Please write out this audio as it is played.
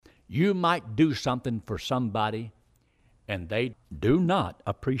You might do something for somebody, and they do not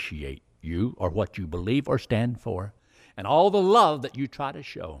appreciate you or what you believe or stand for, and all the love that you try to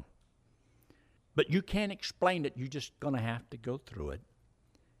show. But you can't explain it. You're just going to have to go through it.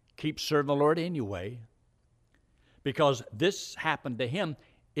 Keep serving the Lord anyway, because this happened to him.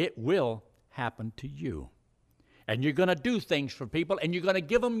 It will happen to you. And you're going to do things for people, and you're going to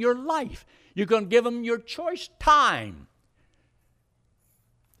give them your life. You're going to give them your choice time.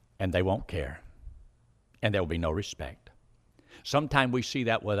 And they won't care. And there will be no respect. Sometimes we see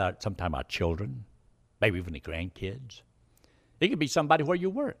that with our children, maybe even the grandkids. It could be somebody where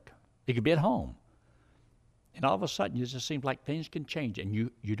you work. It could be at home. And all of a sudden, it just seems like things can change, and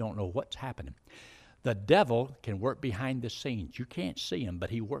you don't know what's happening. The devil can work behind the scenes. You can't see him,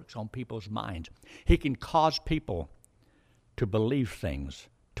 but he works on people's minds. He can cause people to believe things,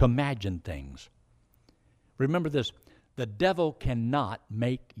 to imagine things. Remember this, the devil cannot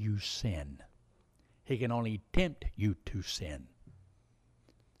make you sin. He can only tempt you to sin.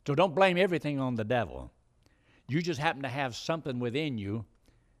 So don't blame everything on the devil. You just happen to have something within you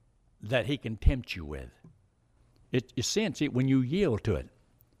that he can tempt you with. You sense it when you yield to it.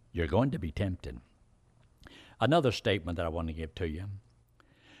 You're going to be tempted. Another statement that I want to give to you.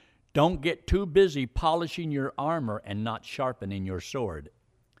 Don't get too busy polishing your armor and not sharpening your sword.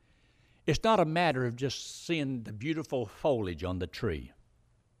 It's not a matter of just seeing the beautiful foliage on the tree.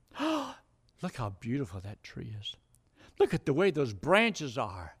 Look how beautiful that tree is. Look at the way those branches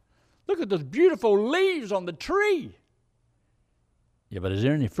are. Look at those beautiful leaves on the tree. Yeah, but is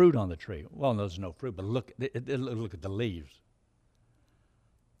there any fruit on the tree? Well, no, there's no fruit, but look at the leaves.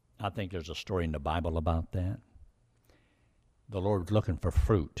 I think there's a story in the Bible about that. The Lord's looking for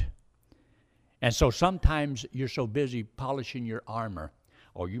fruit. And so sometimes you're so busy polishing your armor,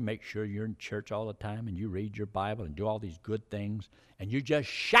 or you make sure you're in church all the time and you read your Bible and do all these good things, and you're just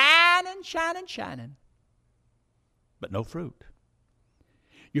shining, but no fruit.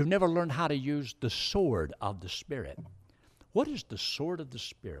 You've never learned how to use the sword of the Spirit. What is the sword of the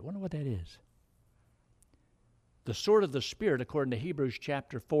Spirit? I wonder what that is. The sword of the Spirit, according to Hebrews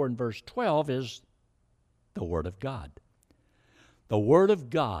chapter 4 and verse 12, is the Word of God. The Word of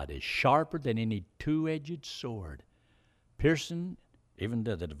God is sharper than any two-edged sword, piercing even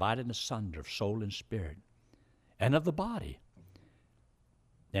to the dividing asunder of soul and spirit, and of the body.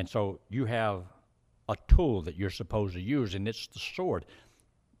 And so you have a tool that you're supposed to use, and it's the sword.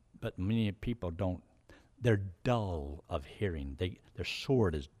 But many people don't. They're dull of hearing. Their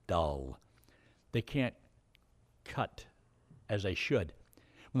sword is dull. They can't cut as they should.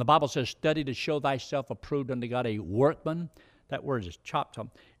 When the Bible says, study to show thyself approved unto God, a workman, that word is chopped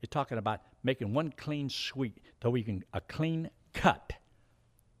up. It's talking about making one clean sweep so we can a clean cut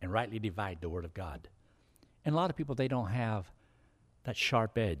and rightly divide the Word of God. And a lot of people, they don't have that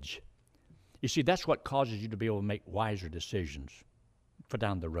sharp edge. You see, that's what causes you to be able to make wiser decisions for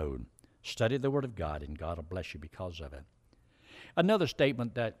down the road. Study the Word of God, and God will bless you because of it. Another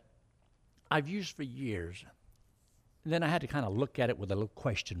statement that I've used for years, and then I had to kind of look at it with a little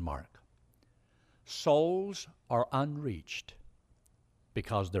question mark. Souls are unreached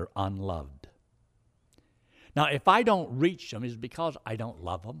because they're unloved. Now, if I don't reach them, is it because I don't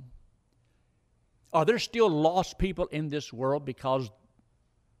love them? Are there still lost people in this world because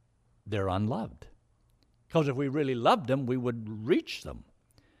they're unloved? Because if we really loved them, we would reach them.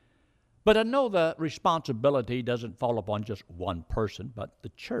 But I know the responsibility doesn't fall upon just one person, but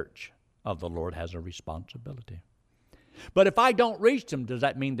the church of the Lord has a responsibility. But if I don't reach them, does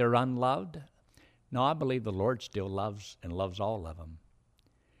that mean they're unloved? No, I believe the Lord still loves and loves all of them.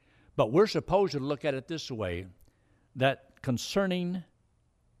 But we're supposed to look at it this way, that concerning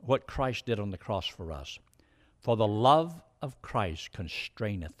what Christ did on the cross for us, for the love of Christ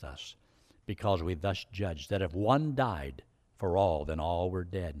constraineth us, because we thus judge that if one died for all, then all were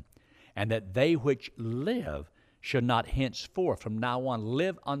dead, and that they which live should not henceforth from now on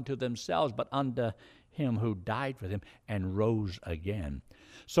live unto themselves, but unto him who died for them and rose again.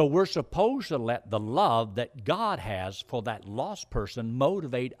 So we're supposed to let the love that God has for that lost person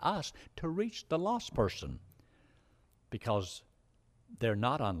motivate us to reach the lost person, because they're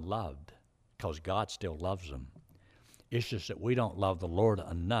not unloved, because God still loves them. It's just that we don't love the Lord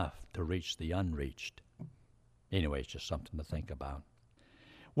enough to reach the unreached. Anyway, it's just something to think about.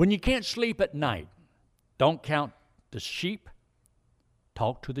 When you can't sleep at night, don't count the sheep,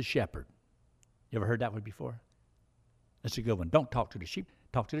 talk to the shepherd. You ever heard that one before? That's a good one. Don't talk to the sheep,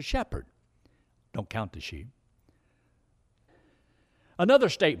 talk to the shepherd. Don't count the sheep. Another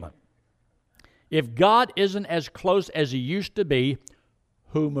statement. If God isn't as close as he used to be,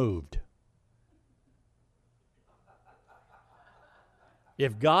 who moved?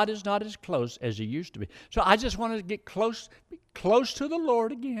 if God is not as close as He used to be. So I just wanted to get close to the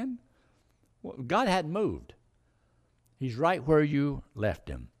Lord again. Well, God hadn't moved. He's right where you left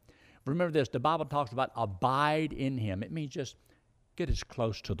Him. Remember this, the Bible talks about abide in Him. It means just get as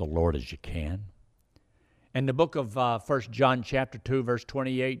close to the Lord as you can. In the book of 1 John chapter 2, verse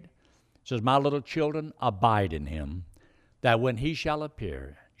 28, it says, my little children, abide in Him, that when He shall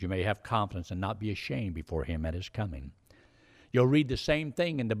appear, you may have confidence and not be ashamed before Him at His coming. You'll read the same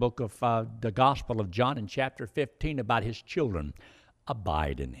thing in the book of the Gospel of John in chapter 15 about His children.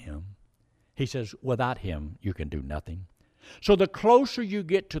 Abide in Him. He says, without Him, you can do nothing. So the closer you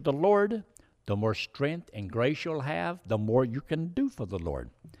get to the Lord, the more strength and grace you'll have, the more you can do for the Lord.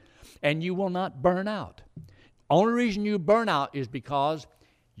 And you will not burn out. Only reason you burn out is because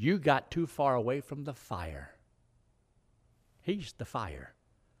you got too far away from the fire. He's the fire.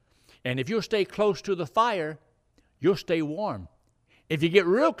 And if you'll stay close to the fire, you'll stay warm. If you get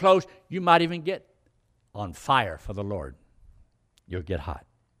real close, you might even get on fire for the Lord. You'll get hot.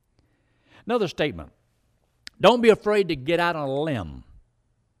 Another statement. Don't be afraid to get out on a limb.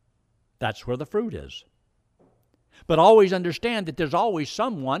 That's where the fruit is. But always understand that there's always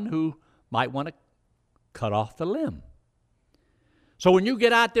someone who might want to cut off the limb. So when you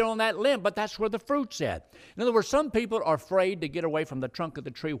get out there on that limb, but that's where the fruit's at. In other words, some people are afraid to get away from the trunk of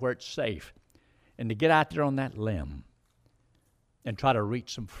the tree where it's safe and to get out there on that limb and try to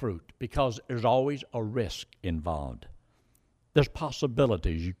reach some fruit because there's always a risk involved. There's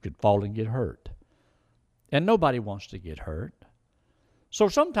possibilities you could fall and get hurt. And nobody wants to get hurt. So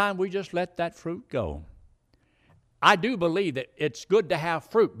sometimes we just let that fruit go. I do believe that it's good to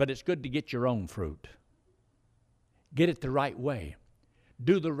have fruit, but it's good to get your own fruit. Get it the right way.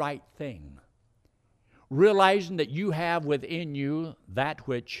 Do the right thing. Realizing that you have within you that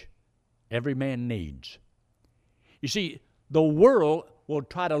which every man needs. You see, the world will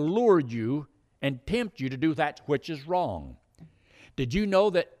try to lure you and tempt you to do that which is wrong. Did you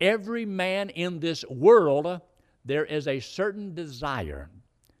know that every man in this world, there is a certain desire?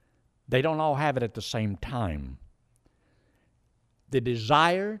 They don't all have it at the same time. The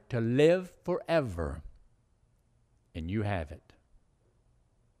desire to live forever. And you have it.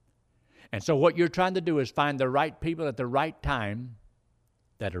 And so what you're trying to do is find the right people at the right time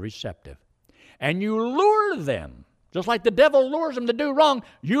that are receptive. And you lure them. Just like the devil lures them to do wrong,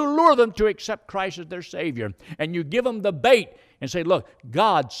 you lure them to accept Christ as their Savior. And you give them the bait and say, look,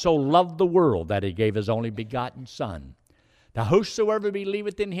 God so loved the world that He gave His only begotten Son. Now whosoever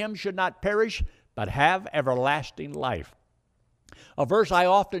believeth in Him should not perish, but have everlasting life. A verse I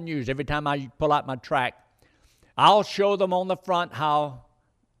often use every time I pull out my tract. I'll show them on the front how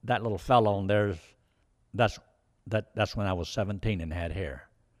that little fellow on there, that's when I was 17 and had hair.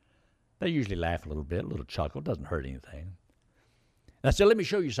 They usually laugh a little bit, a little chuckle, doesn't hurt anything. I said, let me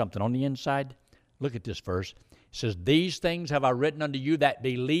show you something on the inside. Look at this verse. It says, these things have I written unto you that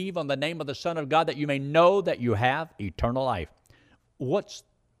believe on the name of the Son of God, that you may know that you have eternal life. What's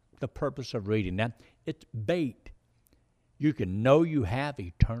the purpose of reading that? It's bait. You can know you have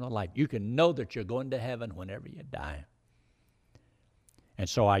eternal life. You can know that you're going to heaven whenever you die. And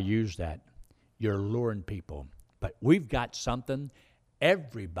so I use that. You're luring people. But we've got something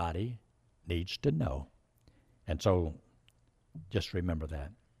everybody needs to know. And so just remember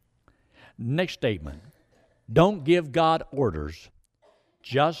that. Next statement. Don't give God orders.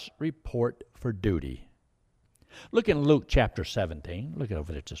 Just report for duty. Look in Luke chapter 17. Look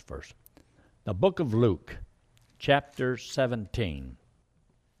over there at this verse. The book of Luke, chapter 17.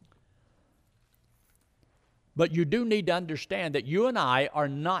 But you do need to understand that you and I are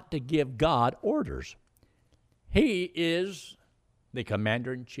not to give God orders. He is the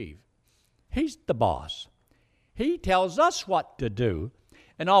commander-in-chief. He's the boss. He tells us what to do,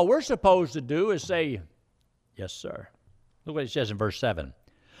 and all we're supposed to do is say, yes, sir. Look what it says in verse 7.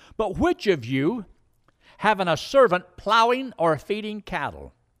 But which of you, having a servant plowing or feeding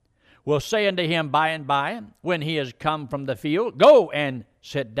cattle, will say unto him by and by, when he is come from the field, go and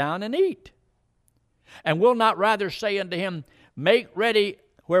sit down and eat? And will not rather say unto him, make ready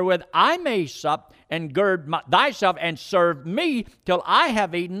wherewith I may sup, and gird thyself, and serve me till I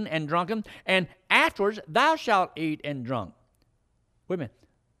have eaten and drunken, and afterwards thou shalt eat and drunk. Wait a minute.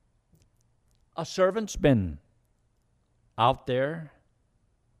 A servant's been out there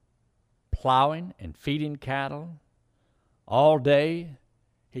plowing and feeding cattle all day.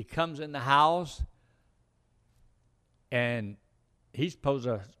 He comes in the house, and he's supposed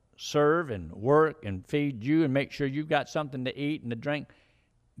to serve and work and feed you and make sure you've got something to eat and to drink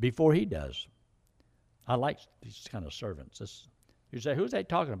before he does. I like these kind of servants. You say, who's they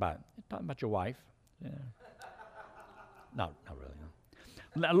talking about? They're talking about your wife. Yeah. No, not really. No.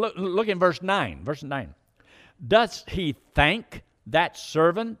 Now look in verse 9. Verse 9. Does he thank that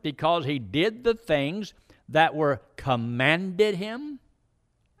servant because he did the things that were commanded him?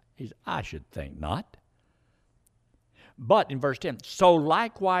 I should think not. But in verse 10, so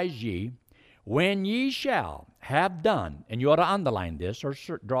likewise ye, when ye shall have done, and you ought to underline this or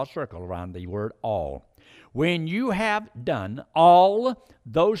draw a circle around the word all. When you have done all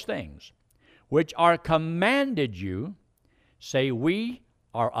those things which are commanded you, say, we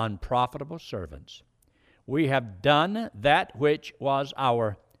are unprofitable servants. We have done that which was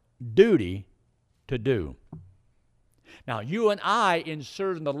our duty to do. Now, you and I, in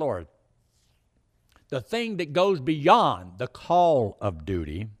serving the Lord, the thing that goes beyond the call of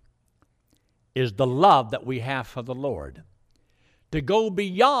duty is the love that we have for the Lord. To go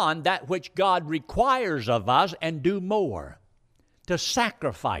beyond that which God requires of us and do more. To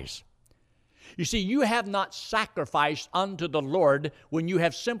sacrifice. You see, you have not sacrificed unto the Lord when you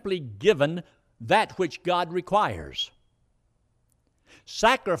have simply given that which God requires.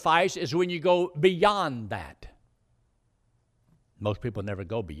 Sacrifice is when you go beyond that. Most people never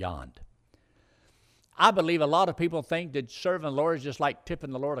go beyond. I believe a lot of people think that serving the Lord is just like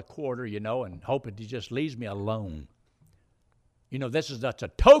tipping the Lord a quarter, and hoping He just leaves me alone. That's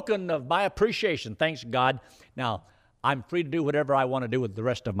a token of my appreciation. Thanks, God. Now, I'm free to do whatever I want to do with the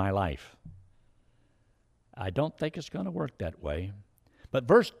rest of my life. I don't think it's going to work that way. But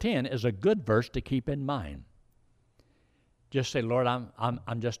verse 10 is a good verse to keep in mind. Just say, Lord, I'm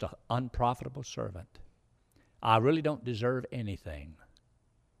just an unprofitable servant. I really don't deserve anything.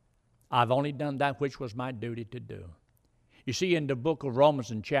 I've only done that which was my duty to do. You see, in the book of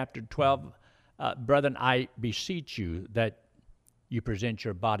Romans in chapter 12, brethren, I beseech you that you present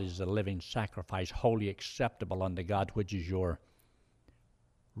your bodies as a living sacrifice, wholly acceptable unto God, which is your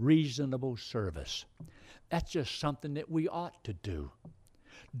reasonable service. That's just something that we ought to do.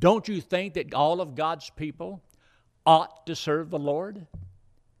 Don't you think that all of God's people ought to serve the Lord?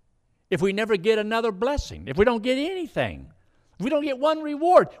 If we never get another blessing, if we don't get anything, if we don't get one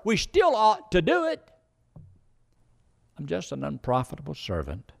reward, we still ought to do it. I'm just an unprofitable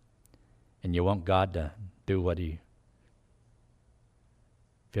servant, and you want God to do what He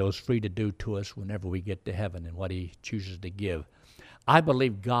feels free to do to us whenever we get to heaven and what He chooses to give. I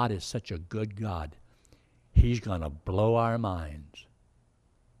believe God is such a good God. He's going to blow our minds.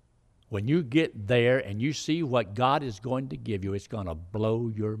 When you get there and you see what God is going to give you, it's going to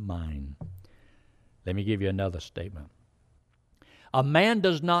blow your mind. Let me give you another statement. A man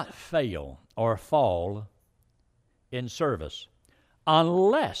does not fail or fall in service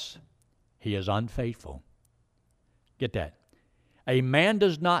unless he is unfaithful. Get that? A man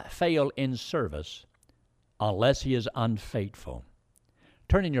does not fail in service unless he is unfaithful.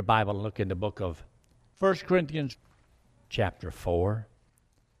 Turn in your Bible and look in the book of 1 Corinthians chapter 4.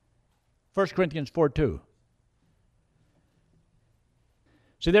 1 Corinthians 4:2.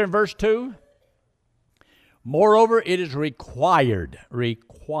 See there in verse 2? Moreover, it is required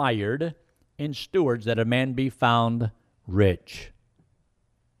in stewards that a man be found rich,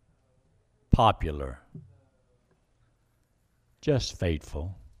 popular, just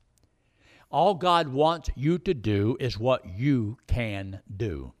faithful. All God wants you to do is what you can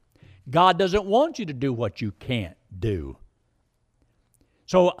do. God doesn't want you to do what you can't do.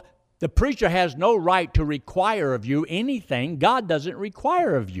 So the preacher has no right to require of you anything God doesn't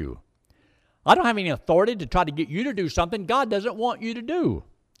require of you. I don't have any authority to try to get you to do something God doesn't want you to do.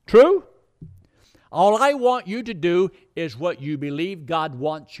 True? All I want you to do is what you believe God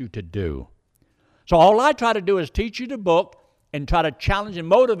wants you to do. So all I try to do is teach you the book and try to challenge and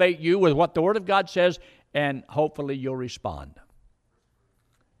motivate you with what the Word of God says, and hopefully you'll respond.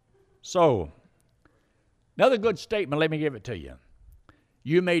 So, another good statement, let me give it to you.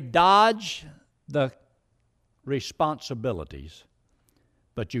 You may dodge the responsibilities,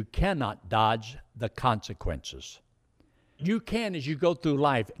 but you cannot dodge the consequences. You can, as you go through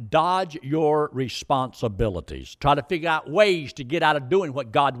life, dodge your responsibilities. Try to figure out ways to get out of doing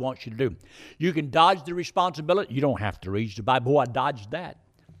what God wants you to do. You can dodge the responsibility. You don't have to read the Bible. Boy, I dodged that.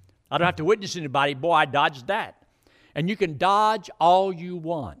 I don't have to witness anybody. Boy, I dodged that. And you can dodge all you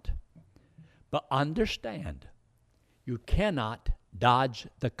want. But understand, you cannot dodge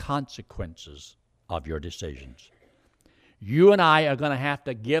the consequences of your decisions. You and I are going to have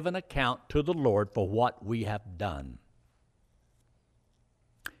to give an account to the Lord for what we have done.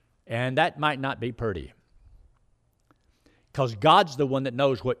 And that might not be pretty, because God's the one that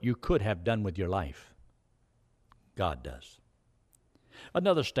knows what you could have done with your life. God does.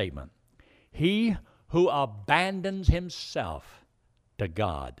 Another statement. He who abandons himself to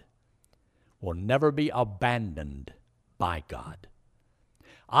God will never be abandoned by God.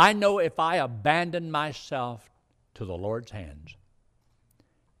 I know if I abandon myself to the Lord's hands,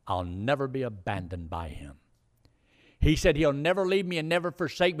 I'll never be abandoned by Him. He said He'll never leave me and never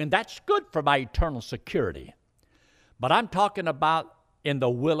forsake me, and that's good for my eternal security. But I'm talking about in the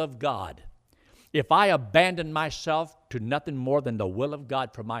will of God. If I abandon myself to nothing more than the will of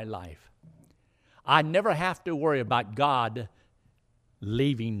God for my life, I never have to worry about God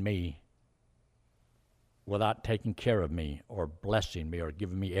leaving me without taking care of me or blessing me or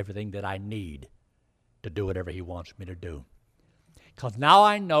giving me everything that I need to do whatever He wants me to do. Because now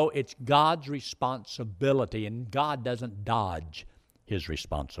I know it's God's responsibility, and God doesn't dodge His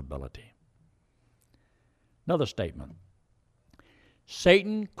responsibility. Another statement.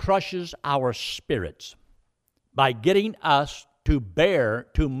 Satan crushes our spirits by getting us to bear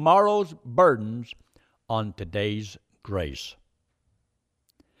tomorrow's burdens on today's grace.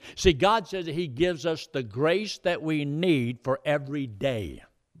 See, God says that He gives us the grace that we need for every day.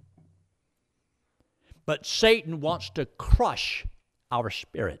 But Satan wants to crush our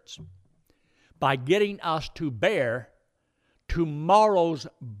spirits by getting us to bear tomorrow's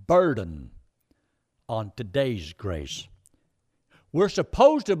burden on today's grace. We're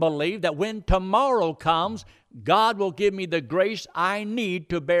supposed to believe that when tomorrow comes, God will give me the grace I need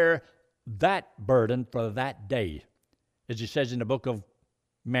to bear that burden for that day. As He says in the book of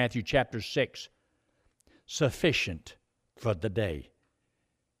Matthew chapter 6, sufficient for the day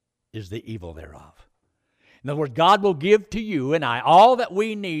is the evil thereof. In other words, God will give to you and I all that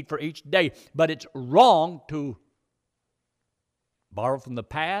we need for each day, but it's wrong to borrow from the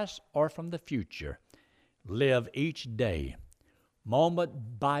past or from the future. Live each day,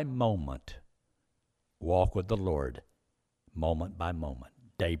 moment by moment. Walk with the Lord, moment by moment,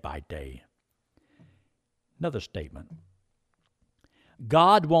 day by day. Another statement.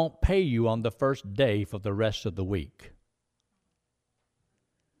 God won't pay you on the first day for the rest of the week.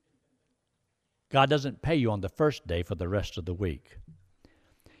 God doesn't pay you on the first day for the rest of the week.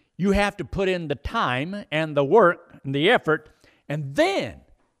 You have to put in the time and the work and the effort, and then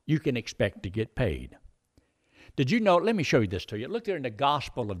you can expect to get paid. Did you know? Let me show you this to you. Look there in the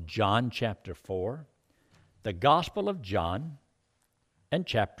Gospel of John, chapter 4. The Gospel of John and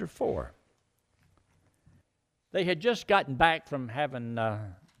chapter 4. They had just gotten back from having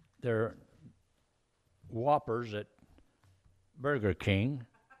their Whoppers at Burger King.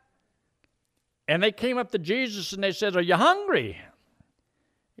 And they came up to Jesus and they said, "Are you hungry?"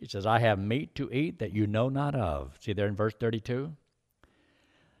 He says, "I have meat to eat that you know not of." See there in verse 32?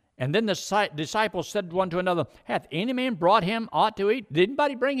 And then the disciples said one to another, "Hath any man brought him aught to eat? Did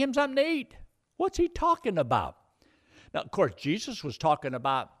anybody bring him something to eat?" What's he talking about? Now, of course, Jesus was talking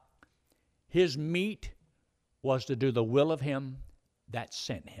about his meat was to do the will of Him that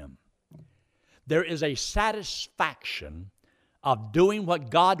sent Him. There is a satisfaction of doing what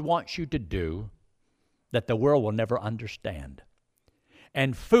God wants you to do that the world will never understand.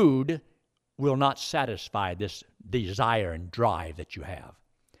 And food will not satisfy this desire and drive that you have.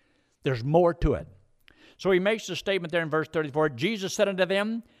 There's more to it. So He makes the statement there in verse 34, Jesus said unto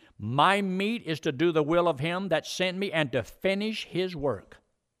them, "My meat is to do the will of Him that sent me, and to finish His work.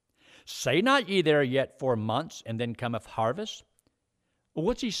 Say not ye there yet 4 months, and then cometh harvest?" Well,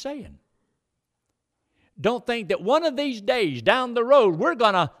 what's He saying? Don't think that one of these days down the road we're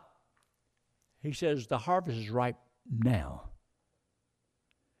going to... He says the harvest is ripe now.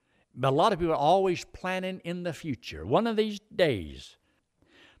 But a lot of people are always planning in the future, one of these days.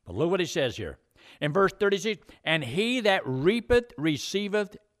 But look what He says here. In verse 36, "And he that reapeth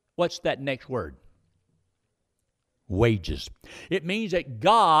receiveth," what's that next word? Wages. It means that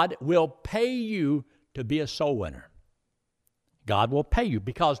God will pay you to be a soul winner. God will pay you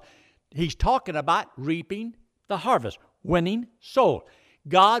because He's talking about reaping the harvest, winning souls.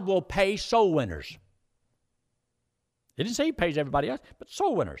 God will pay soul winners. It didn't say He pays everybody else, but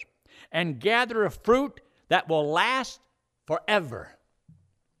soul winners. "And gather a fruit that will last forever."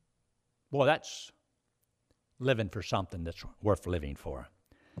 Boy, that's living for something that's worth living for.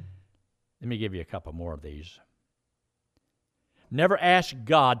 Let me give you a couple more of these. Never ask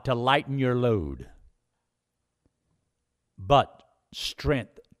God to lighten your load, but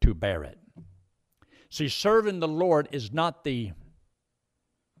strength to bear it. See, serving the Lord is not the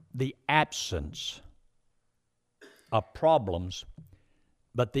absence of problems,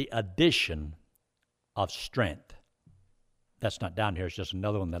 but the addition of strength. That's not down here. It's just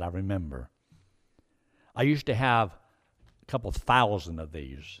another one that I remember. I used to have a couple thousand of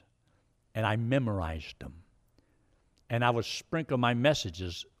these, and I memorized them. And I would sprinkle my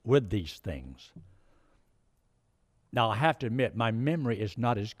messages with these things. Now, I have to admit, my memory is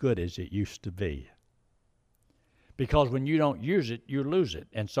not as good as it used to be. Because when you don't use it, you lose it.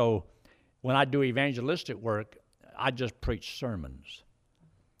 And so when I do evangelistic work, I just preach sermons.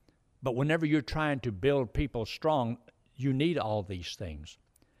 But whenever you're trying to build people strong, you need all these things.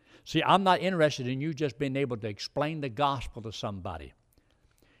 See, I'm not interested in you just being able to explain the gospel to somebody.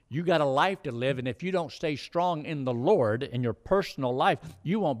 You got a life to live, and if you don't stay strong in the Lord in your personal life,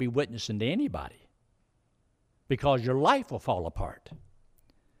 you won't be witnessing to anybody because your life will fall apart.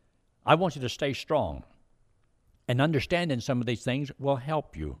 I want you to stay strong, and understanding some of these things will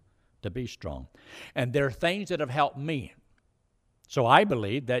help you to be strong. And there are things that have helped me. So I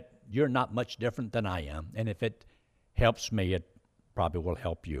believe that you're not much different than I am, and if it helps me, it probably will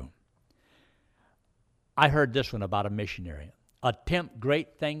help you. I heard this one about a missionary. Attempt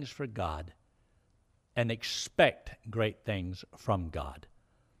great things for God and expect great things from God.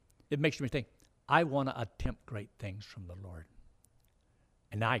 It makes me think, I want to attempt great things from the Lord.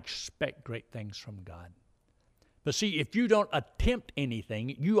 And I expect great things from God. But see, if you don't attempt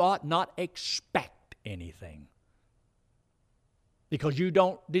anything, you ought not expect anything. Because you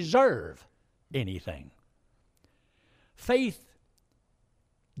don't deserve anything. Faith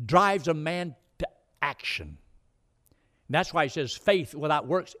drives a man to action. And that's why he says faith without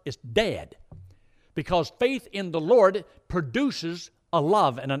works is dead. Because faith in the Lord produces a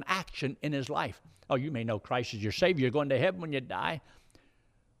love and an action in his life. Oh, you may know Christ is your Savior. You're going to heaven when you die.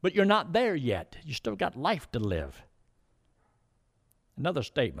 But you're not there yet. You still got life to live. Another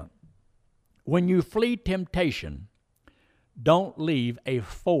statement. When you flee temptation, don't leave a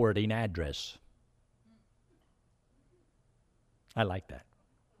forwarding address. I like that.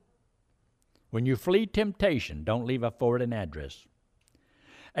 When you flee temptation, don't leave a forwarding address.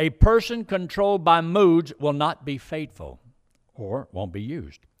 A person controlled by moods will not be faithful or won't be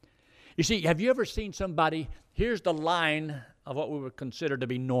used. You see, have you ever seen somebody, here's the line of what we would consider to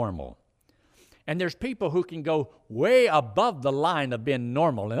be normal. And there's people who can go way above the line of being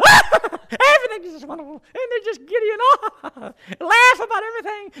normal. And everything is just wonderful. And they're just giddy and laugh about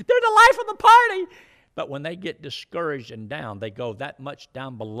everything. They're the life of the party. But when they get discouraged and down, they go that much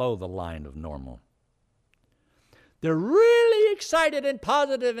down below the line of normal. They're really excited and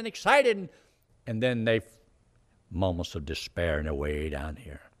positive and excited. And then they moments of despair and they're way down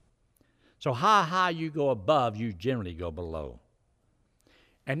here. So how high you go above, you generally go below.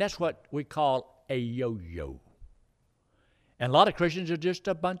 And that's what we call a yo-yo. And a lot of Christians are just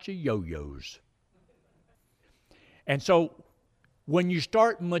a bunch of yo-yos. And so when you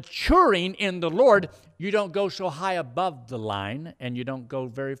start maturing in the Lord, you don't go so high above the line and you don't go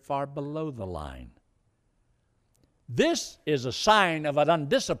very far below the line. This is a sign of an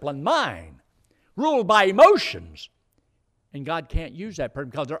undisciplined mind, ruled by emotions. And God can't use that person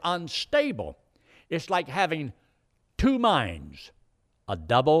because they're unstable. It's like having two minds. A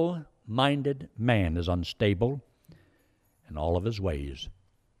double-minded man is unstable in all of his ways.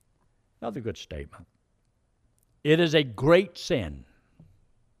 Another good statement. It is a great sin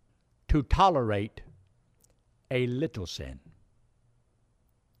to tolerate a little sin.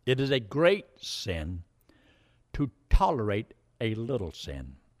 It is a great sin to tolerate a little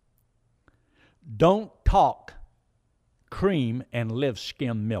sin. Don't talk cream and live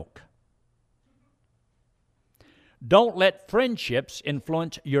skim milk. Don't let friendships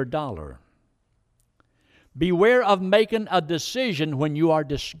influence your dollar. Beware of making a decision when you are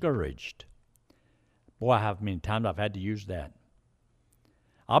discouraged. Boy, how many times I've had to use that.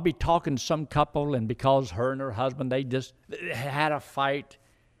 I'll be talking to some couple, and because her and her husband, they just had a fight.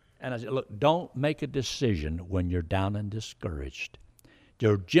 And I said, look, don't make a decision when you're down and discouraged.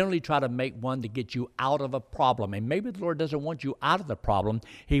 They'll generally try to make one to get you out of a problem. And maybe the Lord doesn't want you out of the problem.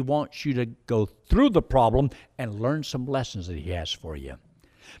 He wants you to go through the problem and learn some lessons that He has for you.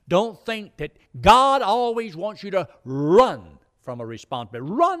 Don't think that God always wants you to run from a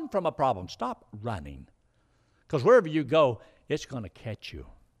responsibility, run from a problem. Stop running. Because wherever you go, it's going to catch you.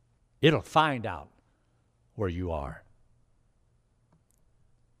 It'll find out where you are.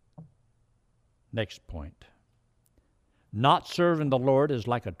 Next point. Not serving the Lord is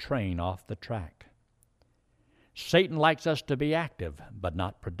like a train off the track. Satan likes us to be active, but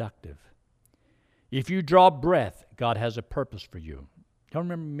not productive. If you draw breath, God has a purpose for you. Y'all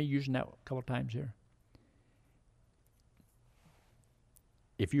remember me using that a couple times here?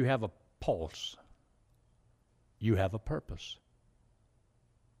 If you have a pulse, you have a purpose.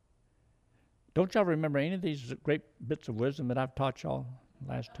 Don't y'all remember any of these great bits of wisdom that I've taught y'all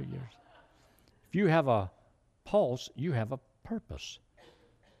the last 2 years? If you have a pulse, you have a purpose.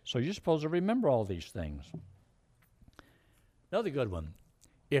 So you're supposed to remember all these things. Another good one.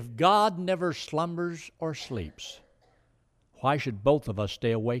 If God never slumbers or sleeps, why should both of us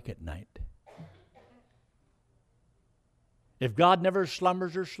stay awake at night? If God never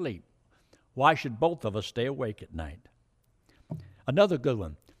slumbers or sleeps, why should both of us stay awake at night? Another good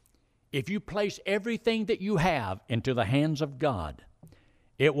one. If you place everything that you have into the hands of God,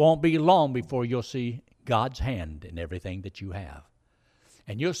 it won't be long before you'll see God's hand in everything that you have.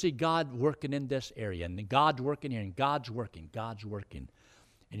 And you'll see God working in this area, and God's working here, and God's working.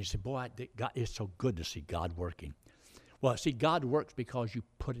 And you say, boy, God, it's so good to see God working. Well, see, God works because you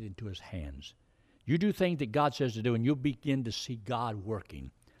put it into his hands. You do things that God says to do, and you'll begin to see God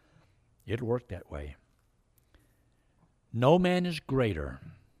working. It'll work that way. No man is greater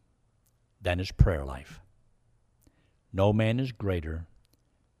than his prayer life. No man is greater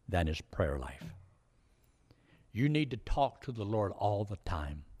than his prayer life. You need to talk to the Lord all the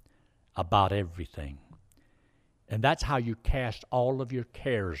time about everything. And that's how you cast all of your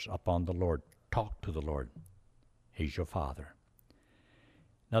cares upon the Lord. Talk to the Lord. He's your Father.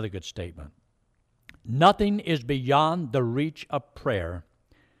 Another good statement. Nothing is beyond the reach of prayer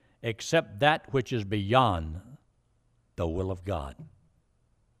except that which is beyond the will of God.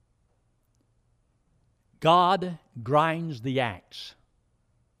 God grinds the axe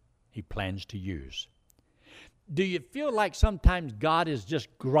he plans to use. Do you feel like sometimes God is just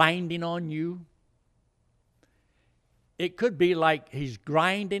grinding on you? It could be like he's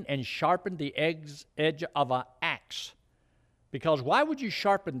grinding and sharpening the edge of an axe. Because why would you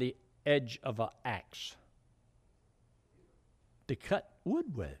sharpen the edge of an axe? To cut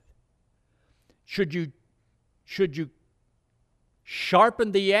wood with. Should you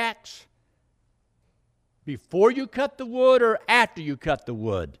sharpen the axe before you cut the wood or after you cut the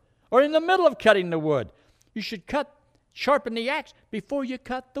wood? Or in the middle of cutting the wood? You should sharpen the axe before you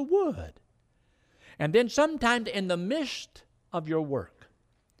cut the wood. And then sometimes in the midst of your work,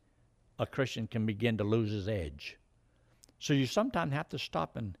 a Christian can begin to lose his edge. So you sometimes have to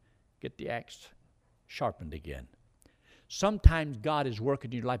stop and get the axe sharpened again. Sometimes God is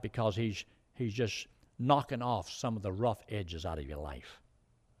working in your life because he's just knocking off some of the rough edges out of your life.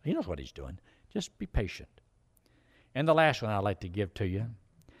 He knows what he's doing. Just be patient. And the last one I'd like to give to you.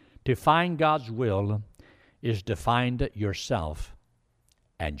 To find God's will is to find yourself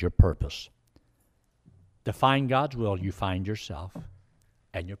and your purpose. To find God's will, you find yourself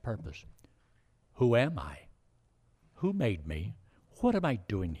and your purpose. Who am I? Who made me? What am I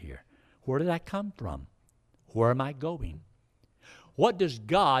doing here? Where did I come from? Where am I going? What does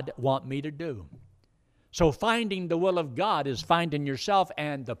God want me to do? So finding the will of God is finding yourself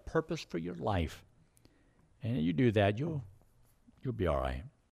and the purpose for your life. And you do that, you'll be all right.